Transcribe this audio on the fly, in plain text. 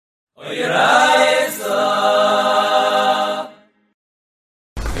Okay,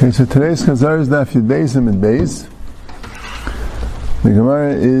 so today's Chazar is Daf Yud Beis and Beis. The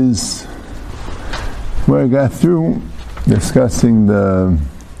Gemara got through discussing the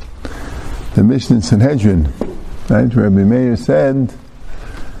Mishnah in Sanhedrin, right? Where Rabbi Meir said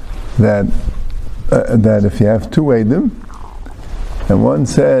that if you have two Eidim, and one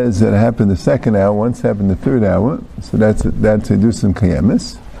says that it happened the second hour, one happened the third hour, so that's Edusim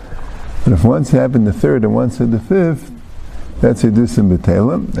Kayemis. But if one happened the third and one said the fifth, that's Edusim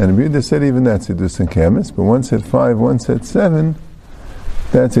B'Tela. And Rabbi Yehuda said even that's Edusim Kayemis. But one said 5, one said 7,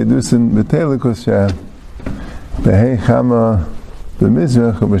 that's Edusim B'Tela because Behei Chama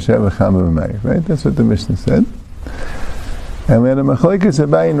B'Mizrach or B'Sheva Chama B'Meir. Right? That's what the Mishnah said. And we had a Machlekes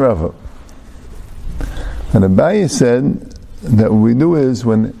Abaye and Rava. And Abaye said that what we do is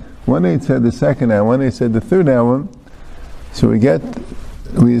when one eight said the second hour, one eight said the third hour, so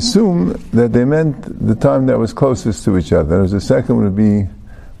we assume that they meant the time that was closest to each other. That was the second would be,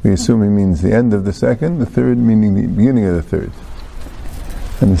 we assume he means the end of the second, the third meaning the beginning of the third.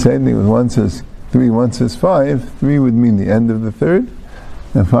 And the same thing with one says 3, one says 5, 3 would mean the end of the third,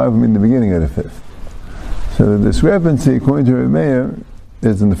 and 5 would mean the beginning of the fifth. So the discrepancy, according to Rabbi Meir,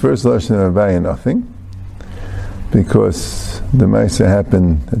 is in the first lashon of Abaye nothing, because the Maisa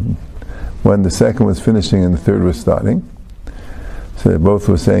happened when the second was finishing and the third was starting. So they both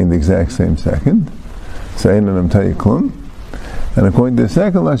were saying the exact same second. Saying and Amtayi Klum. And according to the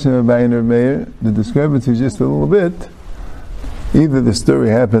second lashon of Abaye and Rabbi Meir, the discrepancy is just a little bit. Either the story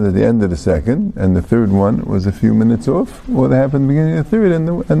happened at the end of the second, and the third one was a few minutes off, or it happened at the beginning of the third,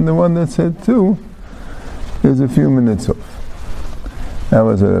 and the one that said 2 is a few minutes off. That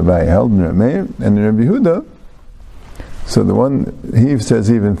was what Abaye held in Rabbi Meir. And in Rabbi Yehuda, so the one, he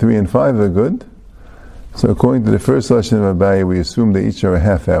says even 3 and 5 are good. So according to the first lashon of Abaye, we assume they each are a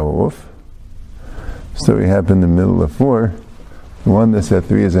half hour off. Story happened in the middle of 4. The one that said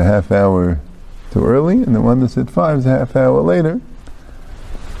 3 is a half hour too early, and the one that said 5 is a half hour later.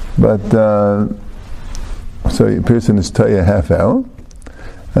 But, so a person is taya a half hour.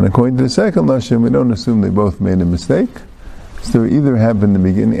 And according to the second lashon, we don't assume they both made a mistake. So either happened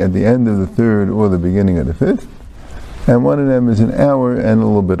at the end of the third or the beginning of the fifth. And one of them is an hour and a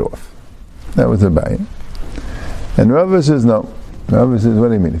little bit off. That was Abaye. And Rava says no. Rava says, what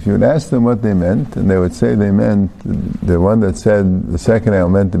do you mean? If you would ask them what they meant, and they would say they meant the one that said the second hour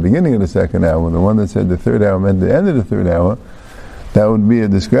meant the beginning of the second hour, and the one that said the third hour meant the end of the third hour, that would be a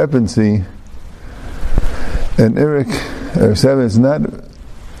discrepancy. And Eric, or Seven, it's not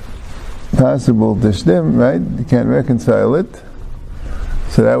possible to shtim, right? You can't reconcile it.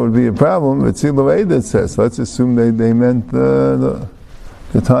 So that would be a problem. But see the way that says, let's assume they meant the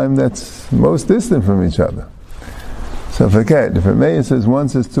time that's most distant from each other. So forget, if Meir says 1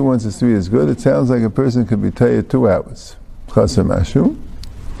 says 2, 1 says 3 is good, it sounds like a person could be tired 2 hours. Chasam Ashu.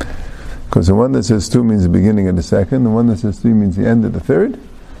 Because the one that says 2 means the beginning of the second, the one that says 3 means the end of the third,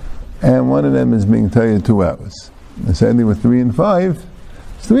 and one of them is being tired 2 hours. The same thing with 3 and 5,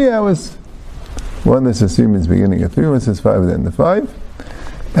 it's 3 hours. One that says 3 means beginning of 3, one says 5 is the end of 5.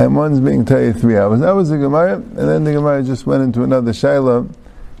 And one's being tired 3 hours. That was the Gemara, and then the Gemara just went into another Shaila.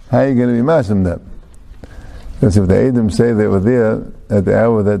 How are you going to be masim them? Because if the Edom say they were there at the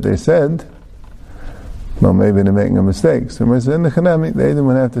hour that they said, well, maybe they're making a mistake. So in the Chanami, the Edom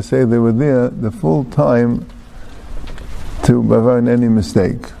would have to say they were there the full time to avoid any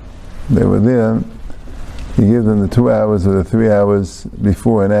mistake. They were there. You give them the 2 hours or the 3 hours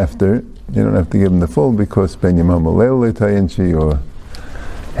before and after. You don't have to give them the full because Ben Yamam Leil Tayinchi or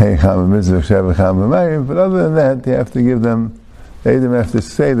Hey Chama Mizrach Sheva Chama B'Meir. But other than that, you have to give them. They have to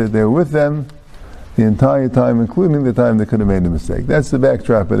say that they're with them the entire time, including the time they could have made a mistake. That's the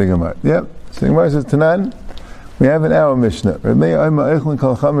backdrop of the Gemara. Yep. So the Gemara says, Tanan, we have an hour Mishnah. Rabbi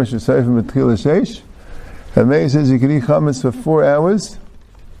Meir says you can eat chametz for 4 hours,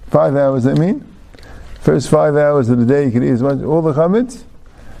 5 hours I mean. First 5 hours of the day you can eat as much, all the chametz,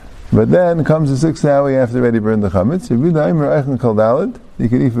 but then comes the 6th hour you have to already burn the chametz. You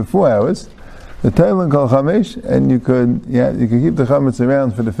can eat for 4 hours. The Tailan kal chamesh, and you could keep the chametz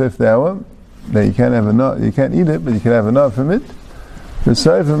around for the 5th hour. That you can't have enough. You can't eat it, but you can have enough from it. The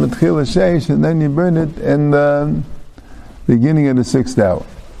seifim mitchila sheish, and then you burn it in the beginning of the 6th hour.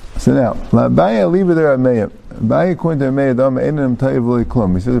 So now, la'Abaye leave it there Abaye. Abaye according to Abaye dam einam ta'iv lo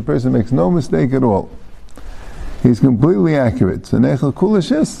klum. He says the person makes no mistake at all. He's completely accurate. So nechel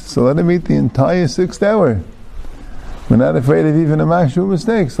kulashis. So let him eat the entire 6th hour. We're not afraid of even a mashu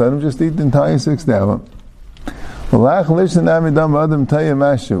mistake. So let him just eat the entire 6th hour.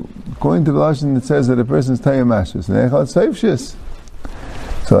 According to the Lashon, it says that a person's taya mashu.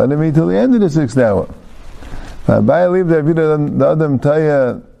 So So let him eat till the end of the 6th hour. Abaye leave the Adam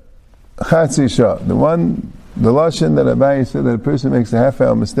Taya Chatzi Shah. The lashon that Abaye said that a person makes a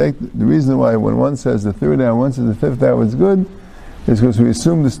half-hour mistake. The reason why when one says the 3rd hour, one says the 5th hour is good, is because we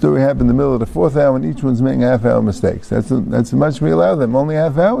assume the story happened in the middle of the 4th hour, and each one's making half-hour mistakes. That's much we allow them. Only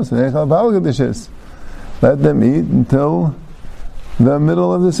half hours. Let them eat until the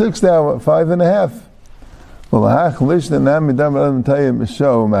middle of the 6th hour, 5.5. And according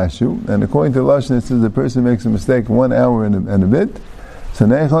to Lashon, it says the person makes a mistake 1 hour and a bit. So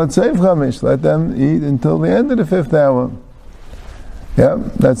let them eat until the end of the 5th hour. Yeah,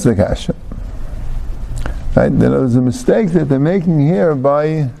 that's the kasha. Right? There's a mistake that they're making here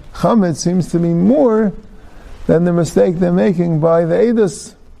by chametz seems to be more than the mistake they're making by the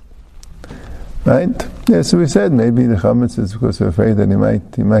edus. Right? Yeah, so we said maybe the chametz is because they're afraid that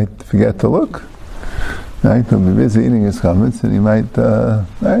he might forget to look. Right? He'll be busy eating his chametz and he might,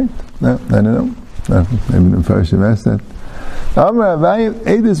 right? No, I don't know. Maybe the first have asked that. Amar Abaye,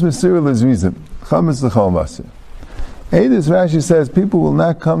 edus Mesirah L'Zrizim, chametz l'chol maser. Edus, Rashi says, people will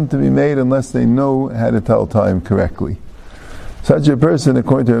not come to be made unless they know how to tell time correctly. Such a person,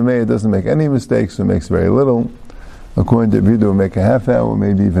 according to Rameya, doesn't make any mistakes or makes very little. According to Avidu, will make a half hour,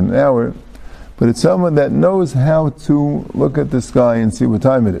 maybe even an hour. But it's someone that knows how to look at the sky and see what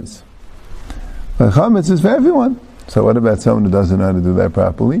time it is. But chametz is for everyone. So what about someone who doesn't know how to do that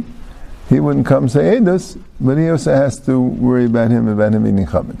properly? He wouldn't come say edus, but he also has to worry about him eating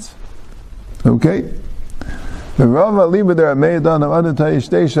chametz. Okay? Now, how about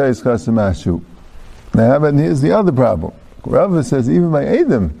here's the other problem. Rava says even by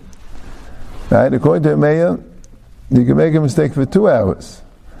Edom, right? According to Rameya, you can make a mistake for 2 hours.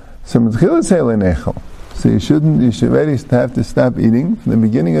 So you should already have to stop eating from the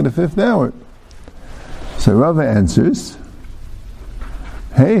beginning of the 5th hour. So Rava answers,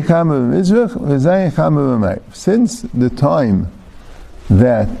 since the time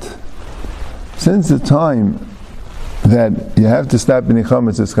that you have to stop in the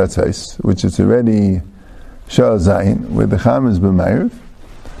chametz is chatzos, which is already shah zayin, where the cham is b'mayrav.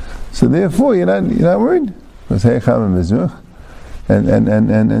 So therefore, you're not worried because hey cham mizrach and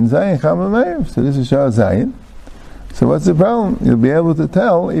zayin cham b'mayrav. So this is shah zayin. So what's the problem? You'll be able to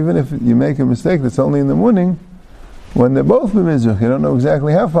tell even if you make a mistake that's only in the morning when they're both b'mizrach. You don't know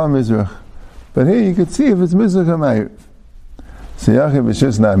exactly how far mizrach, but here you could see if it's mizrach or mayrav. So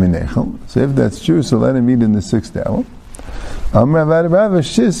if that's true, so let him eat in the 6th hour.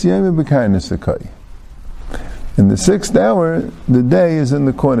 In the 6th hour, the day is in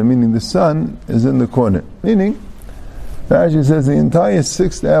the corner, meaning the sun is in the corner. Meaning, Rashi says the entire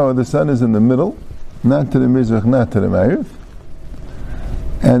 6th hour, the sun is in the middle, not to the mizrach, not to the ma'ariv.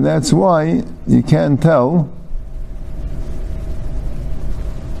 And that's why you can't tell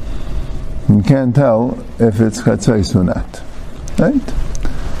if it's chatzos or not. Right?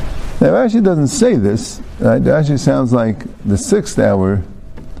 Now Rashi doesn't say this. Right? It actually sounds like the 6th hour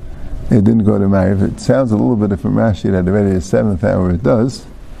it didn't go to Ma'ariv. It sounds a little bit from Rashi that already the 7th hour it does.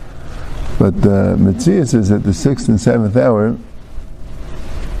 But the Metzia says that the 6th and 7th hour,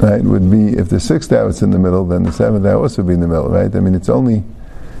 right, would be, if the 6th hour is in the middle, then the 7th hour also be in the middle, right? I mean, it's only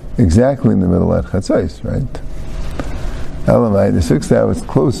exactly in the middle at Chatzos, right? Elamai, the 6th hour is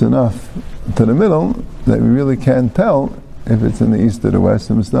close enough to the middle that we really can't tell if it's in the east or the west,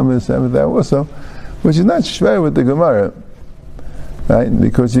 and it's not the 7th hour also, which is not shver with the Gemara, right?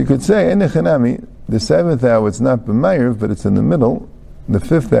 Because you could say, Enechanami, the 7th hour it's not b'mayrav, but it's in the middle. The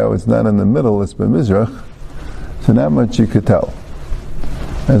 5th hour it's not in the middle, it's b'mizrach. So not much you could tell.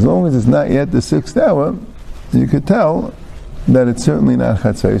 As long as it's not yet the 6th hour, you could tell that it's certainly not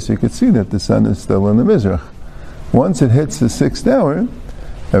chatzos. You could see that the sun is still in the mizrach. Once it hits the 6th hour,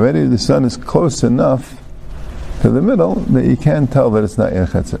 already the sun is close enough to the middle that you can't tell that it's not yet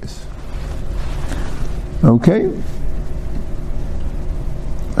chatzos. Okay?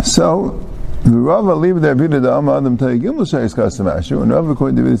 So, Rava leave there Bida the Amma Adam Tay Gimel Shayis Kasam Ashu, and Rava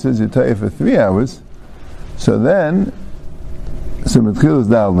according to Bida says you tell you for 3 hours. So then Mitchil is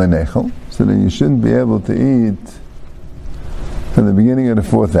Dal Lenechel. So then you shouldn't be able to eat from the beginning of the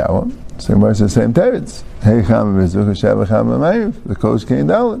 4th hour. So Gemara says the same teretz. Hey Chama Mizuch Shav Chama Ma'ayiv. The Kosh Kain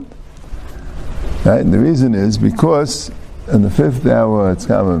Dalet. Right? And the reason is because in the 5th hour it's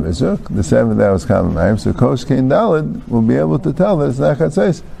Chama Mizuch, the 7th hour is Chama Ma'ayiv. So Kosh Kain Dalet will be able to tell that it's not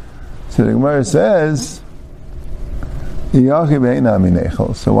Chatzos. So the Gemara says, so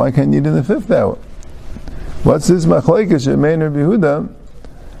why can't you eat in the 5th hour? What's this machlekes shemein Rabbi Yehuda?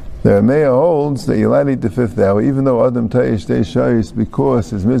 The Rameya holds that you're allowed to eat the 5th hour, even though Adam Tayish Day Shayis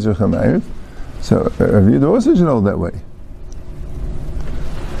because it's Mizrach HaMa'ariv. So Rabbi Yehuda also should hold that way.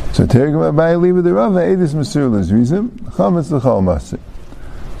 So Tergum Abaye leave with the Rava, Eidus Mesur L'Zrizim, Chametz L'Chol Masir.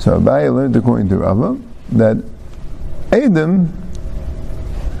 So Abaye learned according to Rava that Edom,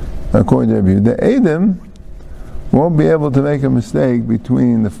 according to Rabbi Yehuda, Edom won't be able to make a mistake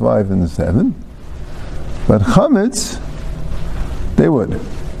between the 5 and the 7, but Chametz, they would.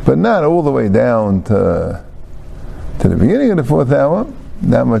 But not all the way down to the beginning of the 4th hour,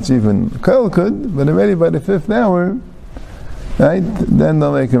 not much even Kol could, but already by the 5th hour, right, then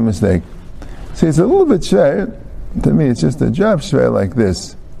they'll make a mistake. See, it's a little bit shver, to me it's just a drop shver like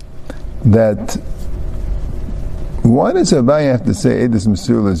this, that why does Abaye have to say Eidus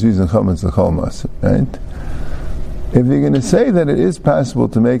Mesur is using Chametz L'Chol Masir, right? If you're going to say that it is possible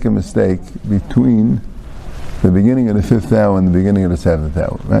to make a mistake between the beginning of the 5th hour and the beginning of the 7th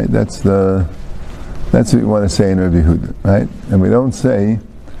hour, right? That's what we want to say in Rabbi Yehuda, right? And we don't say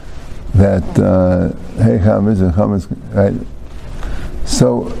that hey Chametz and Chametz, right?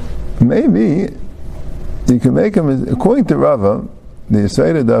 So maybe you can make a mistake. According to Rava, the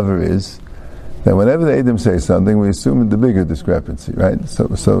Yisrael Davar is that whenever the Edom say something, we assume the bigger discrepancy, right? So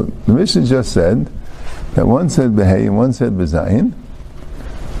the Mishnah just said that one said Behei and one said Bezayin,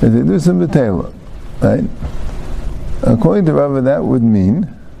 and they do some Betela, right? According to Rava, that would mean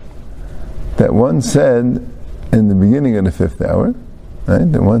that one said in the beginning of the 5th hour, right?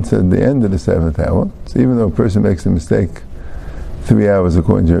 And one said the end of the 7th hour. So even though a person makes a mistake 3 hours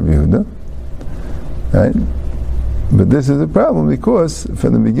according to Rabbi Yehuda, right? But this is a problem because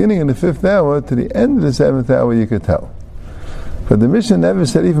from the beginning of the 5th hour to the end of the 7th hour you could tell. But the Mishnah never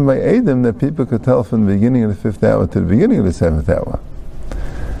said even by Edom that people could tell from the beginning of the 5th hour to the beginning of the 7th hour.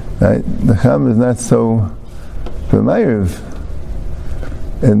 Right? The Cham is not so B'mayriv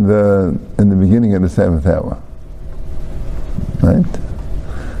in the beginning of the 7th hour. Right?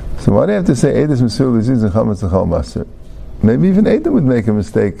 So why do you have to say Eidus Mesur L'Zrizim and Chametz L'Chol Masir? Maybe even Edom would make a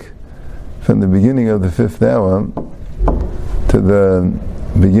mistake from the beginning of the 5th hour to the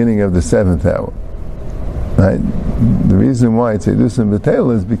beginning of the 7th hour. Right? The reason why it's Eidus and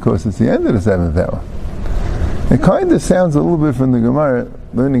Betel is because it's the end of the 7th hour. It kind of sounds a little bit from the Gemara,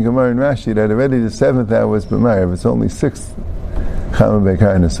 learning Gemara and Rashi, that already the 7th hour is B'mayr, it's only 6th Chama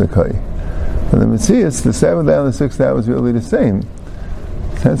Bekar and Sakai. But the Metzias, the 7th hour and the 6th hour is really the same.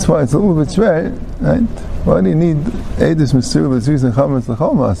 That's why it's a little bit shver, right? Why do you need Eidus Mesur L'Zrizim and Chametz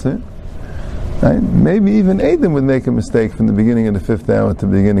L'Chol Masir? Right? Maybe even Edom would make a mistake from the beginning of the 5th hour to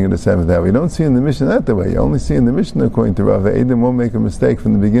the beginning of the 7th hour. You don't see in the Mishnah that way. You only see in the Mishnah, according to Rava, Edom won't make a mistake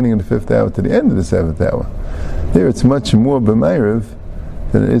from the beginning of the 5th hour to the end of the 7th hour. Here it's much more b'mayriv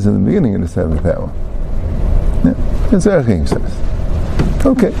than it is in the beginning of the 7th hour. Yeah, that's what King says.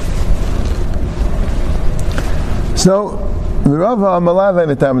 Okay. So, the Rava Amalav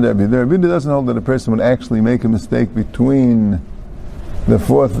and the Rabbi doesn't hold that a person would actually make a mistake between the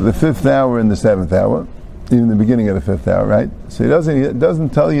 5th hour and the 7th hour, even the beginning of the 5th hour, right? So he doesn't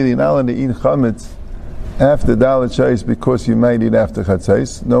tell you you're not allowed to eat chametz after Dalet Shais because you might eat after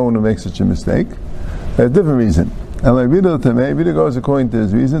Chatzais. No one will make such a mistake. There's a different reason. And Rabbi goes according to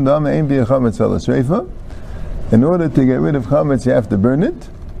his reason. In order to get rid of chametz, you have to burn it.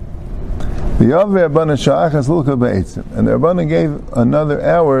 And the Rabbanan gave another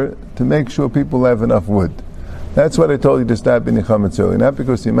hour to make sure people have enough wood. That's why I told you to stop eating chametz early. Not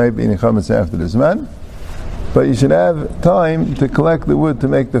because you might be eating chametz after the zman, but you should have time to collect the wood to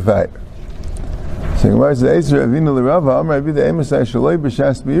make the fire. So Gemara says, "Avinu l'Rava Amar Rabbi the Emisai Shaloi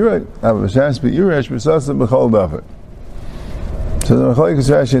b'Shas b'Yirei, b'Shas b'Yiresh b'Sasa b'Chol Davar." So the Machlokes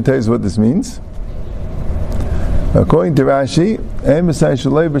Rashi tells what this means. According to Rashi, Emisai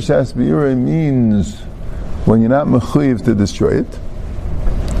Shaloi b'Shas b'Yirei means when you're not mechuyev to destroy it.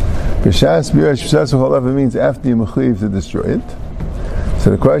 B'Shas b'Yiresh b'Sasa b'Chol Davar means after you're mechuyev to destroy it.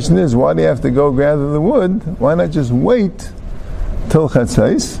 So the question is, why do you have to go gather the wood? Why not just wait till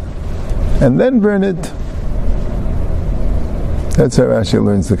Chatzais and then burn it? That's how Rashi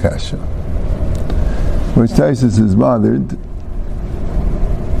learns the kasha. Which Taisus is bothered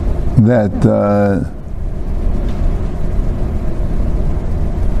that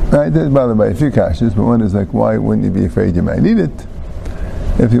right, they're bothered by a few kashas, but one is like, why wouldn't you be afraid you might eat it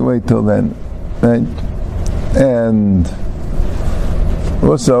if you wait till then? Right? And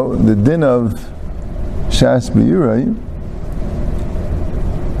also the din of Shas b'Yirei,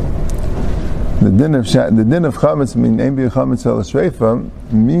 the din of chametz,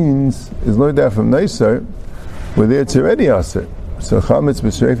 means is learned out from Neisar, where there it's already aser. So chametz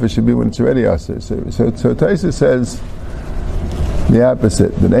b'shreifa should be when it's already aser. So Taisa says the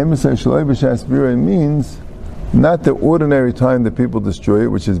opposite. The emisai shaloi b'shas b'yirei means not the ordinary time that people destroy it,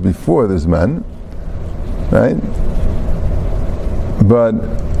 which is before the zman, right? But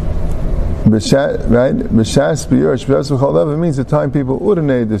right? B'shas b'yor sh'b'shas v'chol, it means the time people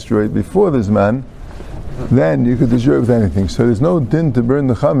ordinarily destroy it before the Zman, then you could destroy it with anything. So there's no din to burn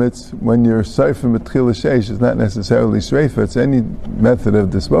the chametz when you're seifim b'tchil sheish. It's not necessarily shreifa. It's any method of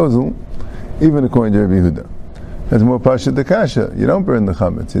disposal, even according to Rabbi Yehuda. That's more pasha de kasha. You don't burn the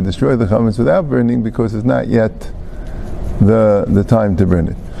chametz. You destroy the chametz without burning because it's not yet the time to burn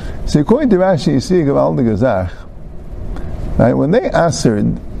it. So according to Rashi, you see Gaval de Gazach, right? When they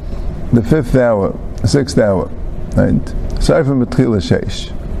answered the 5th hour, 6th hour, right? Seifim b'tchil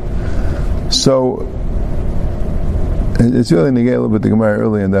sheish. So it's really negate a little bit the Gemara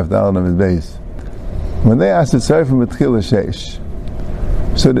early in the Daf of his base. When they asked the Seifim b'tchil sheish,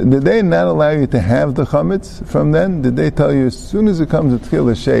 so did they not allow you to have the chametz from then? Did they tell you as soon as it comes to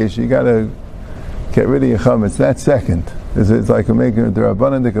tchil sheish, you got to get rid of your chametz that second? It's like making a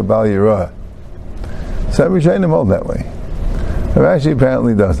Rabbanan de Kabal Yirah. Some Rishonim hold that way. Rashi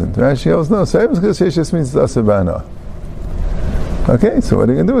apparently doesn't. Rashi goes, no, Seifim b'tchil sheish just means asabana. Okay, so what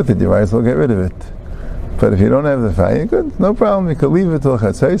are you going to do with it? You might as well get rid of it. But if you don't have the fire, good, no problem. You can leave it till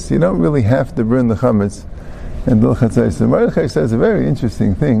chatzos. You don't really have to burn the chametz until chatzos. The Mordechai says a very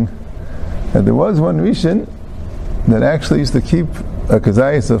interesting thing, that there was one Rishon that actually used to keep a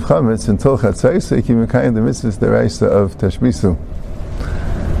kazayis of chametz until chatzos, so he keep kind the mitzvahs deraisa of tashmisu.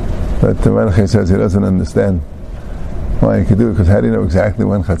 But the Mordechai says he doesn't understand why you could do it, because how do you know exactly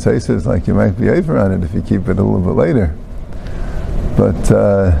when chatzos is? Like you might be over on it if you keep it a little bit later.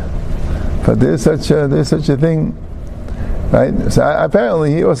 But there's such a thing, right? So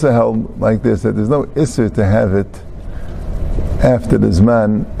apparently he also held like this, that there's no issur to have it after the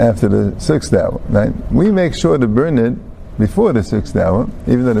Zman, after the 6th hour, right? We make sure to burn it before the 6th hour,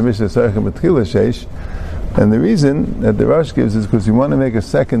 even though the Mishnah Seichem b'tchila sheish. And the reason that the Rosh gives is because we want to make a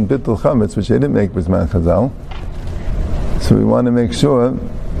second bittul chametz, which they didn't make b'zman chazal. So we want to make sure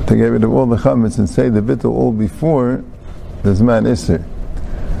to get rid of all the chametz and say the bittul all before the Zman issur.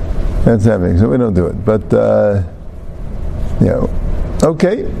 That's happening, so we don't do it. But,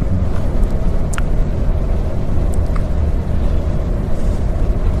 okay.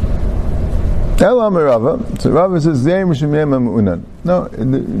 Elam Rava. So Rava says, no,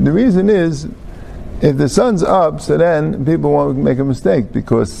 the reason is, if the sun's up, so then people won't make a mistake,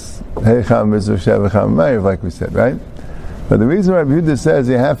 because Heicham is Shevacham Ma'ariv, like we said, right? But the reason Rabbi Yehuda says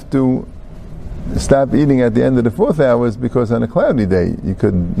you have to stop eating at the end of the 4th hour is because on a cloudy day you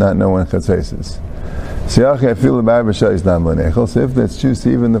could not know when chatzos is. So if that's true,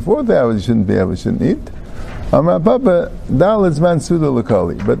 even the 4th hour you shouldn't eat. Amar Papa Dal is Zman Suda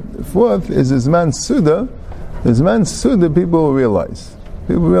L'Kali, but 4th is Zman Suda. The Zman Suda people will realize.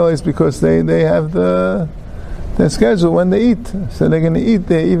 People realize because they have their schedule when they eat, so they're going to eat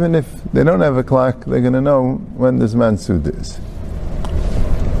there even if they don't have a clock. They're going to know when the Zman Suda is.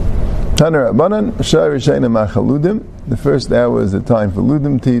 The 1st hour is the time for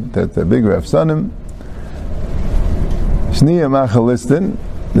ludim to eat, that's the big rafsanim. Shniya machalistin,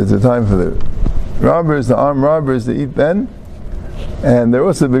 there's a time for the robbers, the armed robbers to eat then. And they're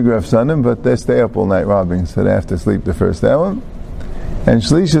also big rafsanim, but they stay up all night robbing, so they have to sleep the 1st hour. And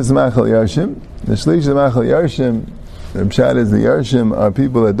shlishas machal yarshim, the shlishas machal yarshim, the pshat is the yarshim are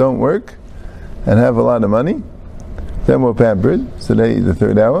people that don't work and have a lot of money. They're more pampered, so they eat the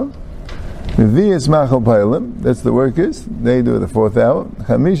 3rd hour. V'viyas machal pailim, that's the workers, they do the 4th hour.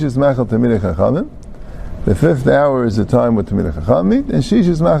 Chamishas machal tamidei chachamim, the 5th hour is the time with tamidei chachamim, and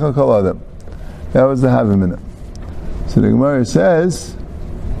shishas machal kol adam, that was the havamina. So the Gemara says,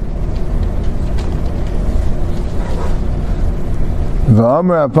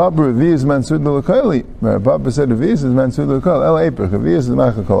 V'amar Papa V'viyas mansud l'koli, Papa said V'viyas is mansud l'koli, el eipach, V'viyas is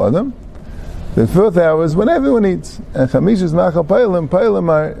machal kol adam. The 4th hour is when everyone eats. And Chamishas Machal Pailim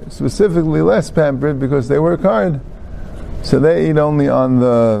are specifically less pampered because they work hard. So they eat only on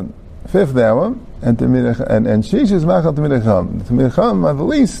the 5th hour, and Shishas Machal Tamidei Chacham. The Tamidei Chacham are the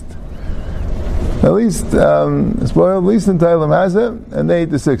least spoiled, least in Tailam Hazeh, and they eat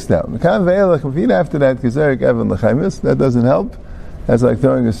the 6th hour. If you eat after that, Kezerik Evan L'chaimis, that doesn't help. That's like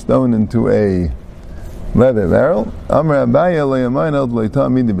throwing a stone into a leather barrel. Amar Abaya Le'yamayna Od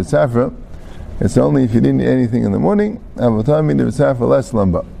Le'tam Midi B'Safra. It's only if you didn't eat anything in the morning, less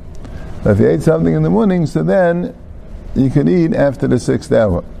lamba. But if you ate something in the morning, so then you could eat after the 6th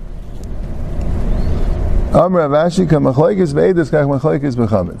hour. Amr Avashi ka machlokes ve'edus kach machlokes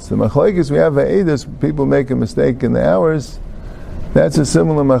b'chametz. The machlokes we have ve'edus, people make a mistake in the hours. That's a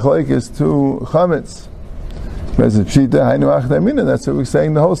similar machlokes to chametz. That's what we're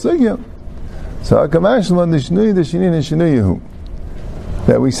saying the whole sugya. So Akamash lo nishnuy the shinin and shinuyahu.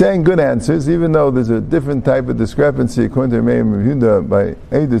 that we saying good answers, even though there's a different type of discrepancy according to Rebmeir and Rav Yehuda by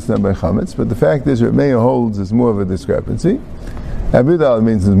Eidus than by Chametz, but the fact is Rebmeir holds is more of a discrepancy. Rav Yehuda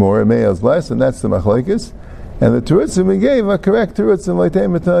means is more, Rebmeir is less, and that's the machlokes. And the terutzim we gave are correct terutzim like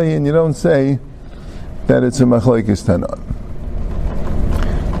Teimatayi, and you don't say that it's a machlokes tanan.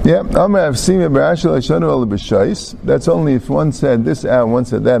 Yeah, that's only if one said this hour, one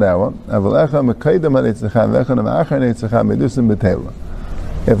said that hour.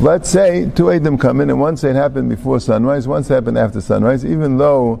 If let's say two Eidim come in and one say it happened before sunrise, one say it happened after sunrise, even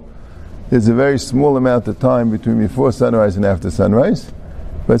though there's a very small amount of time between before sunrise and after sunrise,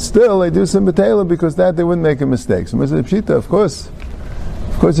 but still they do some betela because that they wouldn't make a mistake. So Mr. Pshita, of course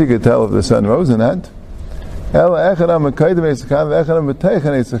you could tell if the sun rose or not. No, I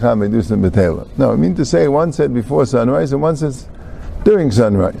mean to say one said before sunrise and one says during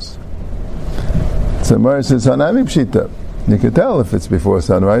sunrise. So Mara says, Hanami Pshita. You can tell if it's before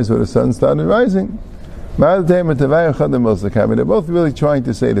sunrise or the sun started rising. They're both really trying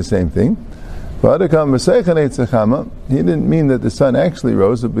to say the same thing. He didn't mean that the sun actually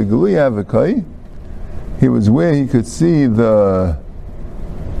rose, but he was where he could see the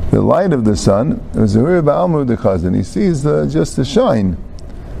light of the sun. It was and he sees just the shine.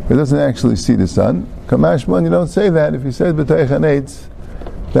 He doesn't actually see the sun. Kamashman, you don't say that. If he says b'teichanetz,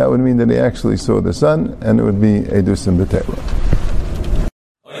 that would mean that he actually saw the sun, and it would be Eidusim B'Teila.